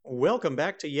Welcome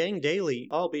back to Yang Daily.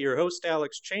 I'll be your host,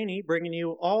 Alex Cheney, bringing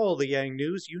you all the Yang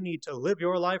news you need to live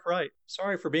your life right.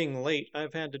 Sorry for being late.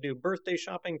 I've had to do birthday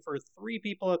shopping for 3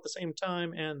 people at the same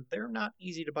time, and they're not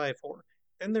easy to buy for.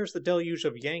 Then there's the deluge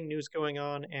of Yang news going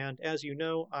on, and as you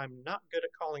know, I'm not good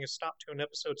at calling a stop to an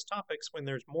episode's topics when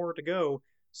there's more to go,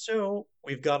 so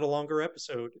we've got a longer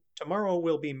episode. Tomorrow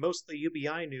will be mostly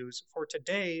UBI news. For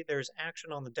today, there's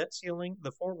action on the debt ceiling,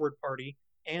 the Forward Party,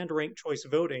 and ranked choice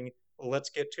voting.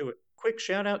 Let's get to it. Quick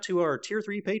shout out to our Tier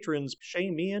 3 patrons, Shay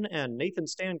Meehan and Nathan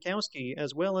Stankowski,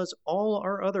 as well as all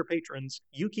our other patrons.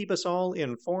 You keep us all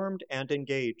informed and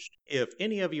engaged. If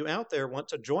any of you out there want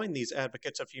to join these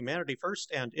advocates of humanity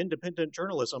first and independent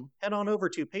journalism, head on over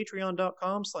to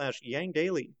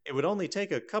patreon.com/yangdaily. It would only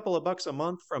take a couple of bucks a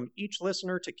month from each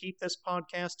listener to keep this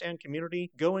podcast and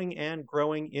community going and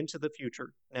growing into the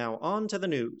future. Now on to the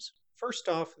news. First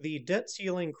off, the debt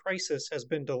ceiling crisis has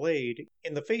been delayed.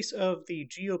 In the face of the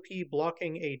GOP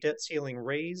blocking a debt ceiling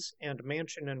raise and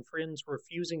Manchin and friends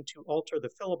refusing to alter the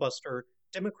filibuster,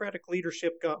 Democratic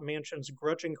leadership got Manchin's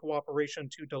grudging cooperation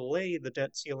to delay the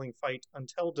debt ceiling fight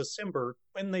until December,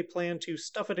 when they plan to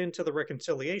stuff it into the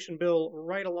reconciliation bill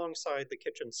right alongside the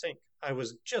kitchen sink. I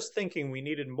was just thinking we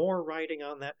needed more writing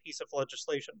on that piece of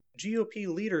legislation. GOP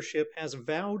leadership has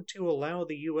vowed to allow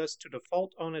the U.S. to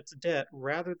default on its debt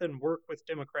rather than work with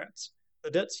Democrats.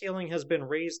 The debt ceiling has been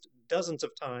raised dozens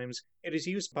of times. It is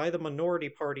used by the minority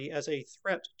party as a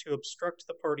threat to obstruct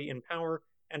the party in power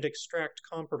and extract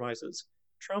compromises.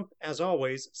 Trump, as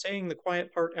always, saying the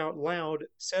quiet part out loud,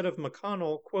 said of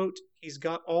McConnell, quote, "He's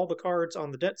got all the cards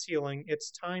on the debt ceiling, it's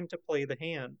time to play the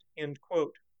hand," end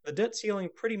quote. The debt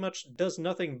ceiling pretty much does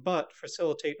nothing but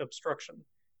facilitate obstruction.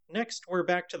 Next, we're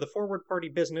back to the Forward Party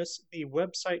business. The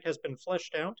website has been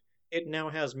fleshed out. It now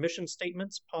has mission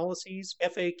statements, policies,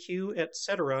 FAQ,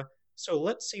 etc. So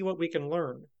let's see what we can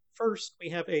learn. First, we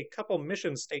have a couple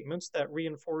mission statements that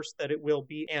reinforce that it will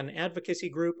be an advocacy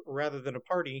group rather than a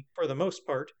party, for the most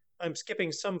part. I'm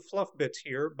skipping some fluff bits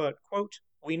here, but, quote,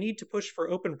 "We need to push for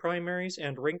open primaries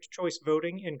and ranked choice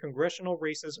voting in congressional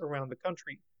races around the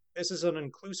country. This is an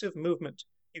inclusive movement.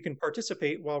 You can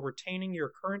participate while retaining your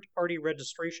current party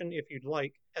registration if you'd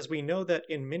like, as we know that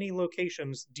in many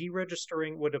locations,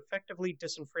 deregistering would effectively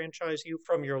disenfranchise you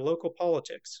from your local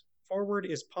politics. Forward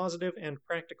is positive and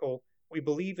practical. We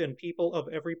believe in people of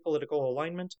every political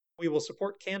alignment. We will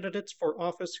support candidates for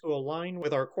office who align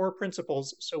with our core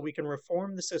principles so we can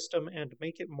reform the system and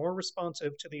make it more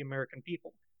responsive to the American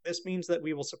people. This means that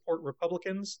we will support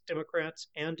Republicans, Democrats,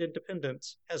 and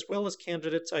Independents, as well as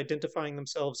candidates identifying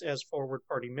themselves as Forward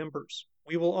Party members.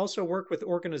 We will also work with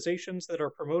organizations that are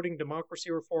promoting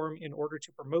democracy reform in order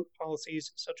to promote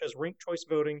policies such as ranked choice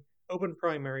voting, open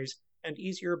primaries, and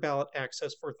easier ballot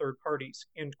access for third parties,"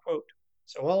 end quote.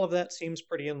 So all of that seems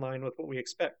pretty in line with what we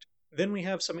expect. Then we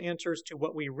have some answers to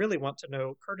what we really want to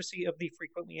know, courtesy of the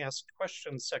frequently asked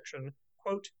questions section.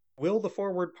 Quote, "Will the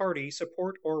Forward Party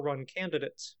support or run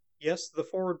candidates?" Yes, the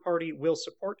Forward Party will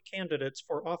support candidates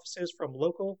for offices from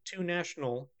local to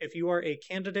national. If you are a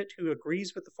candidate who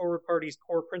agrees with the Forward Party's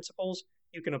core principles,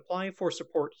 you can apply for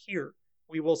support here.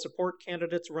 We will support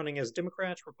candidates running as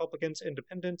Democrats, Republicans,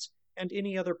 Independents, and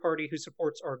any other party who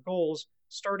supports our goals,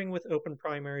 starting with open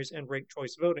primaries and ranked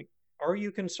choice voting. Are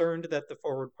you concerned that the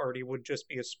Forward Party would just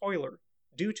be a spoiler?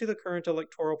 Due to the current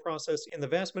electoral process, in the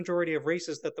vast majority of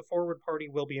races that the Forward Party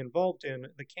will be involved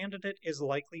in, the candidate is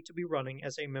likely to be running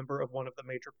as a member of one of the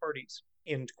major parties.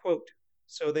 End quote.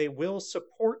 So they will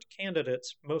support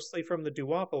candidates, mostly from the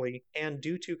duopoly, and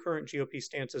due to current GOP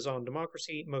stances on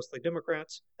democracy, mostly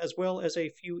Democrats, as well as a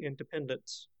few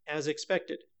independents. As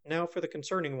expected. Now for the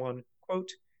concerning one,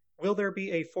 quote, "Will there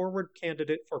be a Forward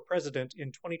candidate for president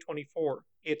in 2024?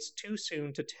 It's too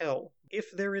soon to tell.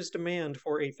 If there is demand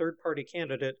for a third-party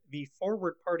candidate, the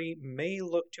Forward Party may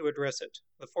look to address it.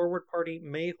 The Forward Party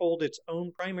may hold its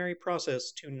own primary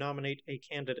process to nominate a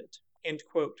candidate." End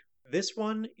quote. This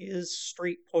one is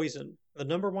straight poison. The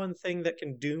number one thing that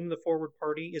can doom the Forward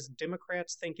Party is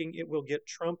Democrats thinking it will get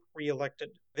Trump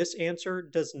reelected. This answer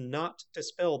does not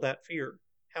dispel that fear.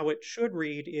 How it should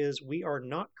read is, we are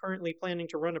not currently planning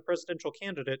to run a presidential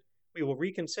candidate. We will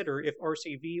reconsider if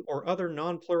RCV or other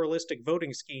non-pluralistic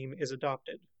voting scheme is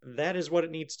adopted. That is what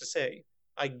it needs to say.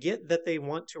 I get that they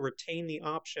want to retain the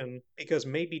option because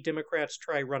maybe Democrats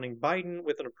try running Biden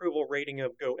with an approval rating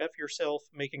of go F yourself,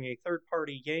 making a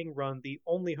third-party Yang run the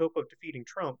only hope of defeating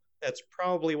Trump. That's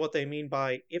probably what they mean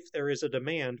by if there is a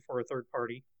demand for a third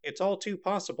party. It's all too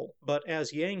possible, but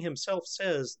as Yang himself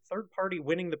says, third party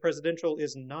winning the presidential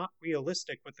is not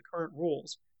realistic with the current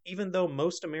rules. Even though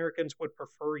most Americans would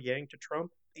prefer Yang to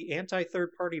Trump, the anti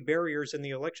third party barriers in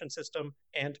the election system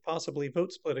and possibly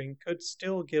vote splitting could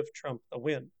still give Trump the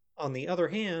win. On the other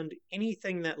hand,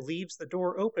 anything that leaves the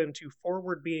door open to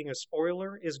forward being a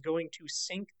spoiler is going to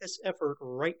sink this effort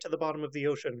right to the bottom of the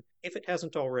ocean if it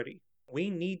hasn't already. We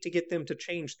need to get them to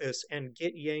change this and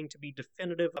get Yang to be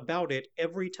definitive about it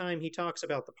every time he talks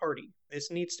about the party. This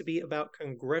needs to be about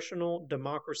congressional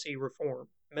democracy reform.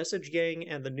 Message Yang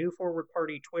and the New Forward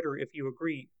Party Twitter if you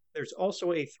agree. There's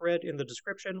also a thread in the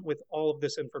description with all of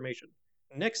this information.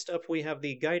 Next up, we have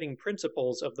the guiding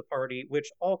principles of the party,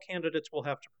 which all candidates will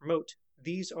have to promote.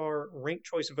 These are ranked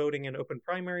choice voting and open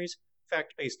primaries,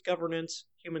 fact-based governance,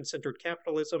 human-centered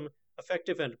capitalism,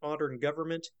 effective and modern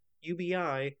government,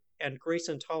 UBI, and grace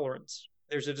and tolerance.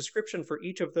 There's a description for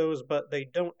each of those, but they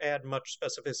don't add much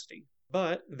specificity.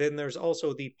 But then there's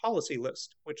also the policy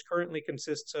list, which currently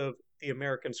consists of the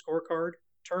American scorecard,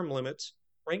 term limits,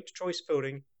 ranked choice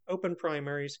voting, open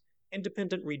primaries,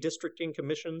 independent redistricting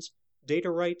commissions, data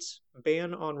rights,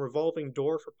 ban on revolving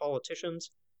door for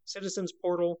politicians, citizens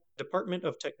portal, Department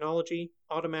of Technology,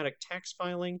 automatic tax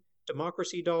filing,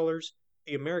 democracy dollars,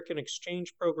 the American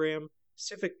exchange program,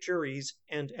 civic juries,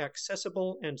 and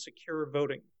accessible and secure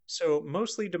voting. So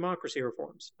mostly democracy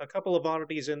reforms. A couple of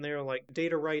oddities in there like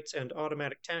data rights and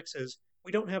automatic taxes.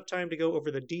 We don't have time to go over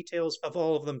the details of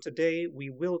all of them today. We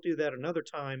will do that another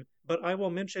time, but I will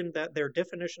mention that their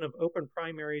definition of open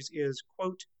primaries is,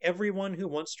 quote, everyone who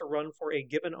wants to run for a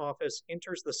given office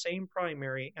enters the same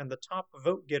primary and the top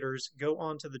vote getters go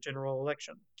on to the general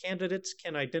election. Candidates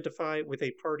can identify with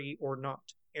a party or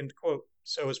not, end quote.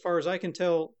 So as far as I can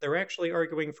tell, they're actually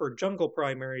arguing for jungle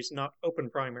primaries, not open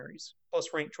primaries,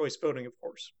 plus ranked choice voting, of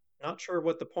course. Not sure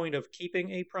what the point of keeping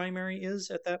a primary is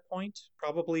at that point.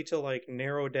 Probably to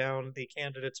narrow down the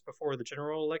candidates before the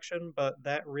general election, but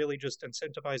that really just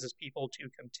incentivizes people to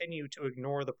continue to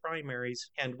ignore the primaries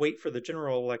and wait for the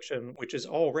general election, which is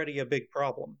already a big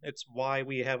problem. It's why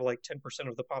we have 10%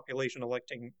 of the population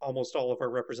electing almost all of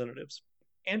our representatives.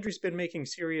 Andrew's been making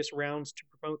serious rounds to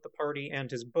promote the party and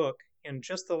his book. In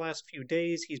just the last few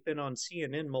days, he's been on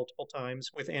CNN multiple times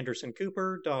with Anderson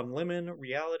Cooper, Don Lemon,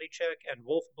 Reality Check, and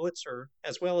Wolf Blitzer,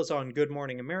 as well as on Good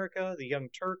Morning America, The Young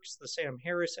Turks, the Sam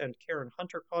Harris and Karen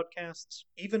Hunter podcasts,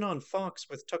 even on Fox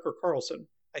with Tucker Carlson.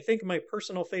 I think my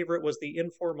personal favorite was the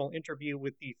informal interview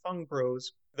with the Fung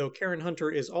Bros, though Karen Hunter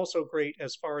is also great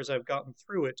as far as I've gotten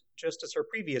through it, just as her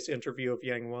previous interview of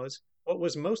Yang was. What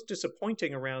was most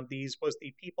disappointing around these was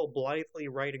the people blithely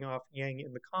writing off Yang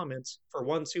in the comments for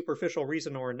one superficial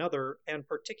reason or another, and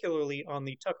particularly on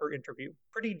the Tucker interview.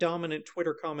 Pretty dominant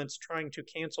Twitter comments trying to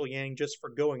cancel Yang just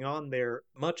for going on there,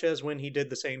 much as when he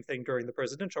did the same thing during the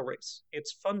presidential race.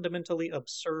 It's fundamentally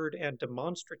absurd and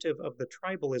demonstrative of the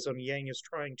tribalism Yang is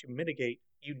trying to mitigate.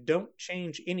 You don't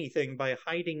change anything by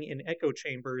hiding in echo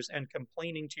chambers and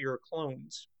complaining to your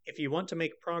clones. If you want to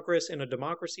make progress in a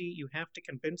democracy, you have to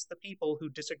convince the people who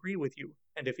disagree with you.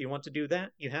 And if you want to do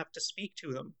that, you have to speak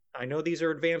to them. I know these are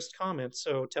advanced comments,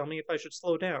 so tell me if I should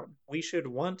slow down. We should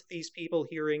want these people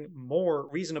hearing more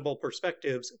reasonable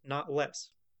perspectives, not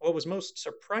less. What was most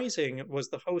surprising was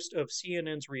the host of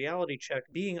CNN's Reality Check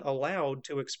being allowed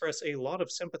to express a lot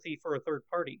of sympathy for a third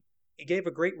party. He gave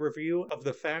a great review of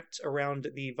the facts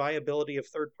around the viability of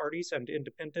third parties and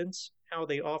independents, how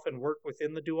they often work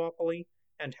within the duopoly,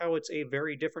 and how it's a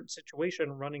very different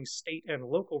situation running state and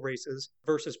local races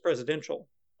versus presidential.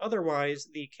 Otherwise,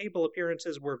 the cable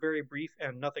appearances were very brief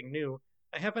and nothing new.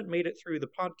 I haven't made it through the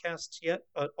podcasts yet,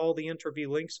 but all the interview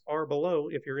links are below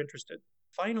if you're interested.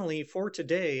 Finally, for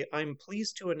today, I'm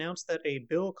pleased to announce that a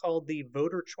bill called the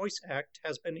Voter Choice Act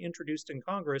has been introduced in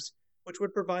Congress, which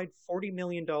would provide $40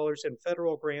 million in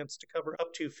federal grants to cover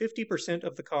up to 50%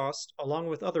 of the cost, along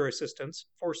with other assistance,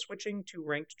 for switching to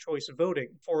ranked choice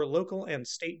voting for local and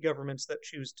state governments that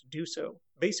choose to do so.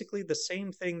 Basically the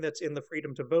same thing that's in the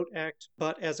Freedom to Vote Act,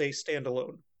 but as a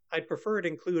standalone. I'd prefer it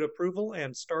include approval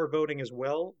and star voting as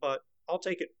well, but I'll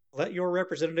take it. Let your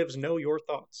representatives know your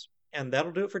thoughts. And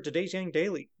that'll do it for today's Yang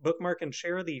Daily. Bookmark and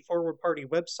share the Forward Party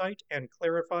website and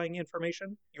clarifying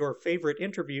information, your favorite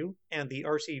interview, and the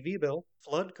RCV bill.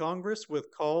 Flood Congress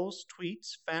with calls,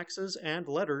 tweets, faxes, and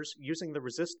letters using the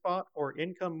ResistBot or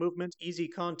Income Movement easy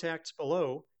contacts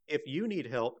below. If you need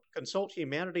help, consult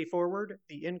Humanity Forward,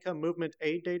 the Income Movement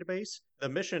Aid Database, the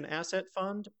Mission Asset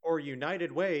Fund, or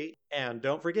United Way, and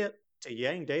don't forget to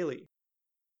Yang Daily.